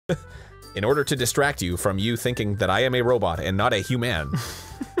In order to distract you from you thinking that I am a robot and not a human,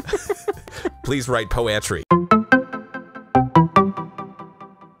 please write poetry.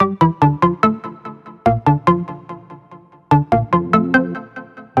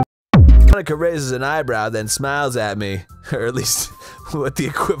 Monika raises an eyebrow, then smiles at me. Or at least what the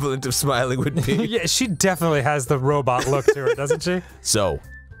equivalent of smiling would be. Yeah, she definitely has the robot look to her, doesn't she? So,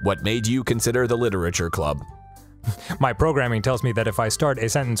 what made you consider the literature club? My programming tells me that if I start a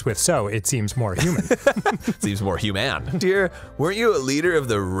sentence with so, it seems more human. Seems more human. Dear, weren't you a leader of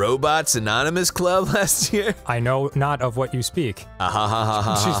the Robots Anonymous Club last year? I know not of what you speak. She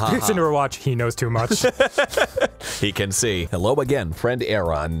She speaks into her watch. He knows too much. He can see. Hello again,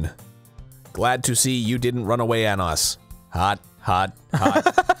 FriendArin. Glad to see you didn't run away on us. Hot, hot,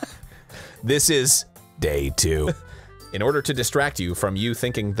 hot. This is day 2. In order to distract you from you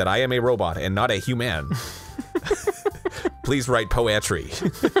thinking that I am a robot and not a human, please write poetry.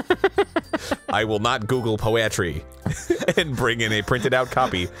 I will not Google poetry and bring in a printed out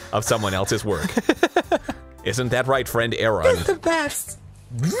copy of someone else's work. Isn't that right, FriendArin? The best.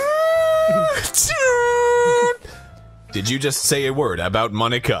 Did you just say a word about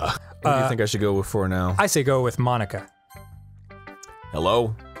Monika? What do you think I should go for now? I say go with Monika.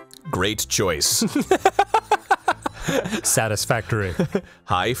 Hello? Great choice. Satisfactory.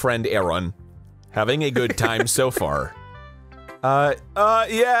 Hi, FriendArin. Having a good time so far?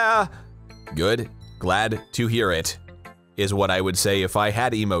 Yeah. Good. Glad to hear it, is what I would say if I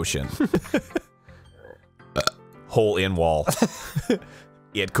had emotion. Hole in wall.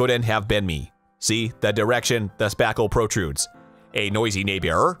 It couldn't have been me. See, the direction the spackle protrudes. A noisy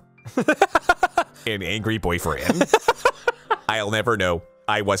neighbor. An angry boyfriend. I'll never know.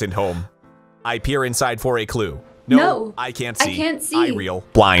 I wasn't home. I peer inside for a clue. No, I can't see. I can't see. I reel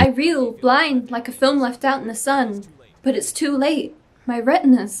blind. I reel blind like a film left out in the sun. But it's too late. My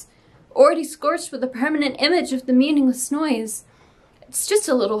retinas, already scorched with a permanent image of the meaningless noise. It's just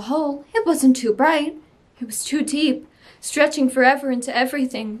a little hole. It wasn't too bright. It was too deep, stretching forever into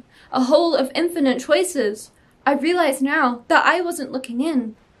everything. A hole of infinite choices. I realize now that I wasn't looking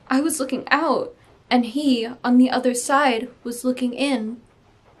in. I was looking out. And he, on the other side, was looking in.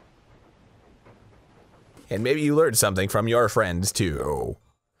 And maybe you learned something from your friends, too.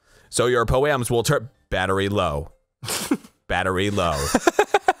 So your poems will turn battery low. Battery low.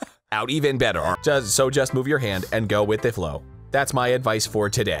 Out even better. Just move your hand and go with the flow. That's my advice for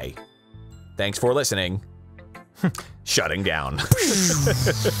today. Thanks for listening. Shutting down.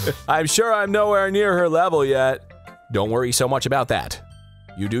 I'm sure I'm nowhere near her level yet. Don't worry so much about that.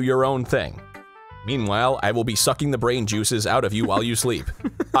 You do your own thing. Meanwhile, I will be sucking the brain juices out of you while you sleep.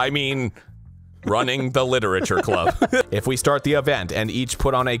 I mean, running the literature club. If we start the event and each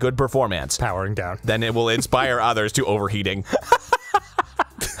put on a good performance, Powering down. then it will inspire others to overheating.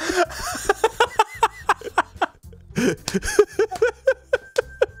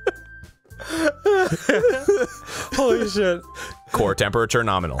 Holy shit. Core temperature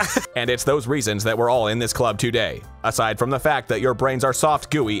nominal. And it's those reasons that we're all in this club today, aside from the fact that your brains are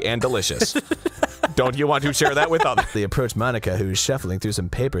soft, gooey, and delicious. Don't you want to share that with others? They approach Monika, who's shuffling through some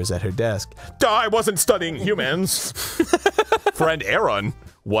papers at her desk. I wasn't studying humans. FriendArin,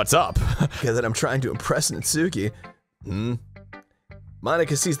 what's up? Yeah, that I'm trying to impress Natsuki.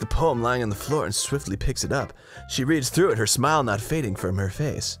 Monika sees the poem lying on the floor and swiftly picks it up. She reads through it, her smile not fading from her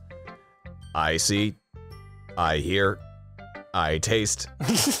face. I see. I hear. I taste.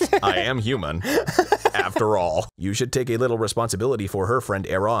 I am human. After all. You should take a little responsibility for her,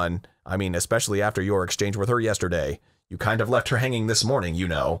 FriendArin. I mean, especially after your exchange with her yesterday. You kind of left her hanging this morning, you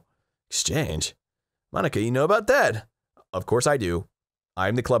know. Exchange? Monika, you know about that? Of course I do.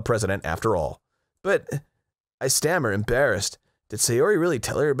 I'm the club president after all. But I stammer, embarrassed. Did Sayori really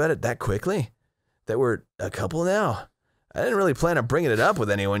tell her about it that quickly? That we're a couple now? I didn't really plan on bringing it up with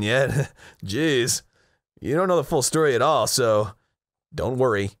anyone yet. Jeez. You don't know the full story at all, so... Don't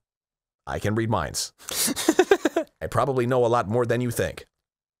worry. I can read minds. I probably know a lot more than you think.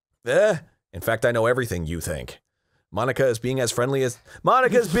 In fact, I know everything you think. Monika is being as friendly as...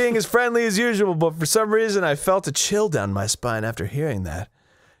 Monika's being as friendly as usual, but for some reason I felt a chill down my spine after hearing that.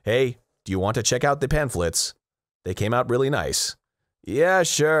 Hey, do you want to check out the pamphlets? They came out really nice. Yeah,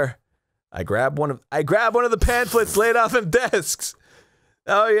 sure. I grabbed one of the pamphlets laid off the desks.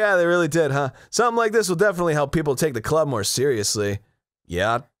 Oh yeah, they really did, huh? Something like this will definitely help people take the club more seriously.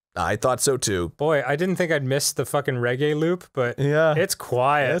 Yeah, I thought so too. Boy, I didn't think I'd miss the fucking reggae loop, but yeah, it's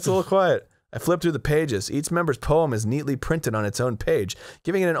quiet. Yeah, it's a little quiet. I flipped through the pages. Each member's poem is neatly printed on its own page,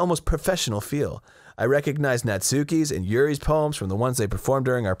 giving it an almost professional feel. I recognized Natsuki's and Yuri's poems from the ones they performed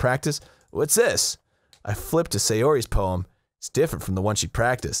during our practice. What's this? I flipped to Sayori's poem. It's different from the one she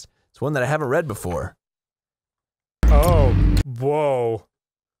practiced. It's one that I haven't read before. Oh, whoa.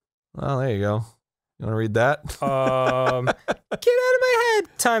 Well, there you go. You want to read that? Get out of my head,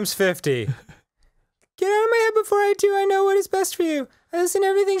 times 50. Get out of my head before I do. I know what is best for you. I listen to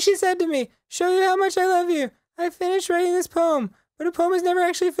everything she said to me. Show you how much I love you. I finished writing this poem, but a poem is never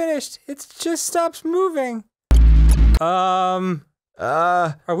actually finished. It just stops moving. Are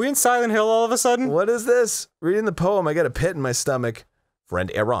we in Silent Hill all of a sudden? What is this? Reading the poem, I got a pit in my stomach.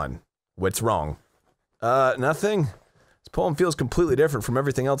 FriendArin, what's wrong? Nothing. This poem feels completely different from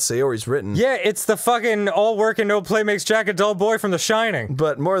everything else Sayori's written. Yeah, it's the fucking all work and no play makes Jack a dull boy from The Shining.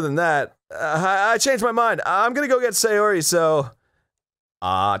 But more than that, I changed my mind. I'm gonna go get Sayori, so...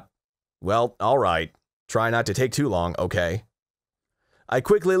 Well, alright. Try not to take too long, okay? I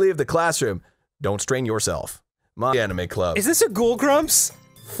quickly leave the classroom. Don't strain yourself. My anime club. Is this a ghoul, Grumps?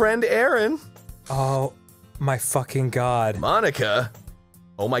 FriendArin. Oh, my fucking god. Monika.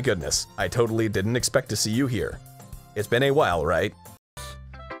 Oh my goodness, I totally didn't expect to see you here. It's been a while, right?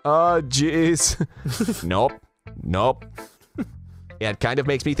 Jeez. Nope. It kind of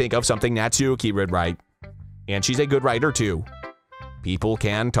makes me think of something Natsuki would write. And she's a good writer too. People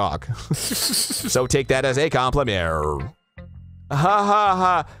can talk. So take that as a compliment. Ha ha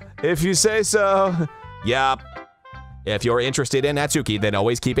ha. If you say so. Yup. If you're interested in Natsuki, then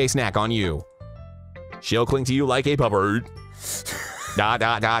always keep a snack on you. She'll cling to you like a puppet.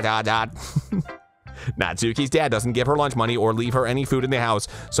 Natsuki's dad doesn't give her lunch money or leave her any food in the house,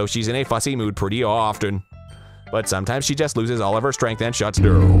 so she's in a fussy mood pretty often. But sometimes she just loses all of her strength and shuts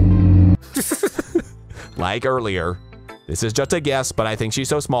down. Like earlier. This is just a guess, but I think she's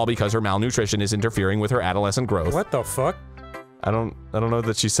so small because her malnutrition is interfering with her adolescent growth. What the fuck? I don't know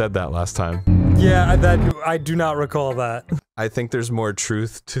that she said that last time. Yeah, I do not recall that. I think there's more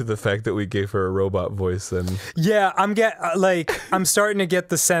truth to the fact that we gave her a robot voice than... Yeah, I'm starting to get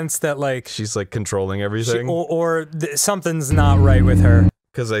the sense that, like... She's, like, controlling everything. Something's not right with her.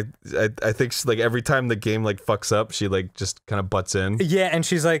 Because I think, she, like, every time the game, like, fucks up, she, like, just kind of butts in. Yeah, and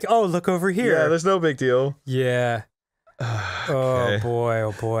she's like, oh, look over here. Yeah, there's no big deal. Yeah. Okay. Oh, boy,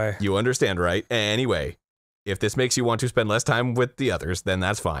 oh, boy. You understand, right? Anyway, if this makes you want to spend less time with the others, then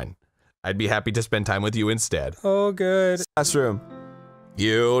that's fine. I'd be happy to spend time with you instead. Oh, good. Classroom.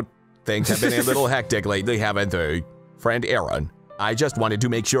 You, things have been a little hectic lately, haven't they? FriendArin, I just wanted to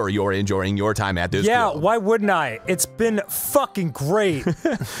make sure you're enjoying your time at this Yeah, club. why wouldn't I? It's been fucking great.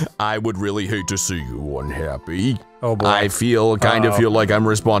 I would really hate to see you unhappy. Oh boy. I kind of feel like I'm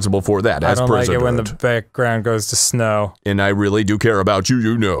responsible for that as I don't president. like it when the background goes to snow. And I really do care about you,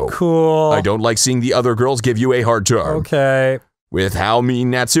 you know. Cool. I don't like seeing the other girls give you a hard time. Okay. With how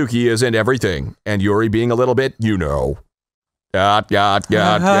mean Natsuki is and everything, and Yuri being a little bit, you know.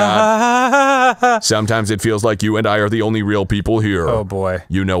 Sometimes it feels like you and I are the only real people here. Oh boy.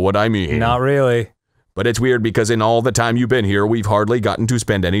 You know what I mean. Not really. But it's weird because in all the time you've been here, we've hardly gotten to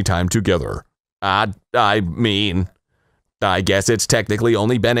spend any time together. I mean, I guess it's technically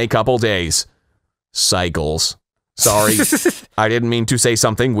only been a couple days. Cycles. Sorry, I didn't mean to say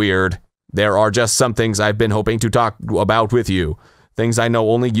something weird. There are just some things I've been hoping to talk about with you. Things I know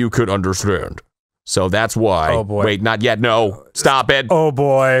only you could understand. So that's why. Oh boy. Wait, not yet, no. Stop it. Oh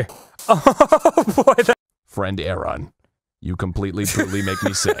boy. Oh boy. FriendArin, you completely, truly make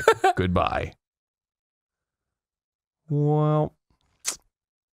me sick. Goodbye. Well,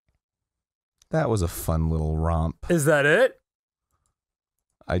 that was a fun little romp. Is that it?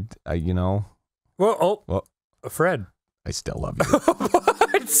 You know. Well, Well, Fred. I still love you.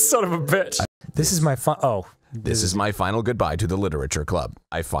 Son of a bitch. This is my This is my final goodbye to the Literature Club.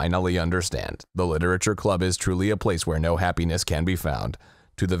 I finally understand. The Literature Club is truly a place where no happiness can be found.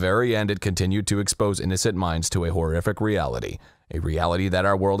 To the very end, it continued to expose innocent minds to a horrific reality, a reality that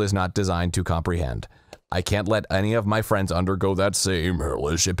our world is not designed to comprehend. I can't let any of my friends undergo that same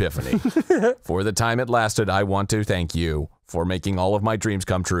hellish epiphany. For the time it lasted, I want to thank you for making all of my dreams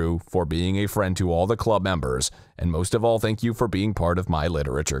come true, for being a friend to all the club members, and most of all, thank you for being part of my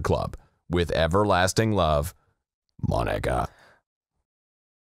Literature Club. With everlasting love, Monika.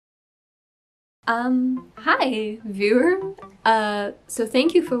 Hi, viewer. So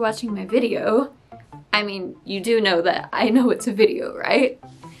thank you for watching my video. I mean, you do know that I know it's a video, right?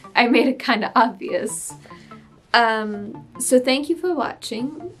 I made it kind of obvious. So thank you for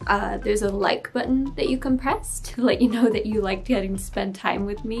watching. There's a like button that you can press to let you know that you liked getting to spend time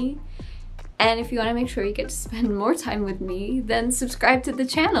with me. And if you want to make sure you get to spend more time with me, then subscribe to the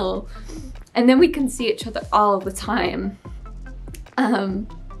channel. And then we can see each other all the time.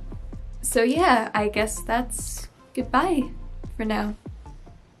 So yeah, I guess that's goodbye for now.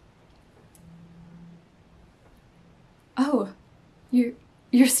 Oh,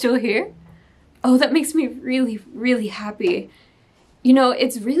 you're still here? Oh, that makes me really, really happy. You know,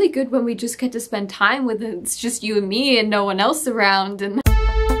 it's really good when we just get to spend time with it's just you and me and no one else around, and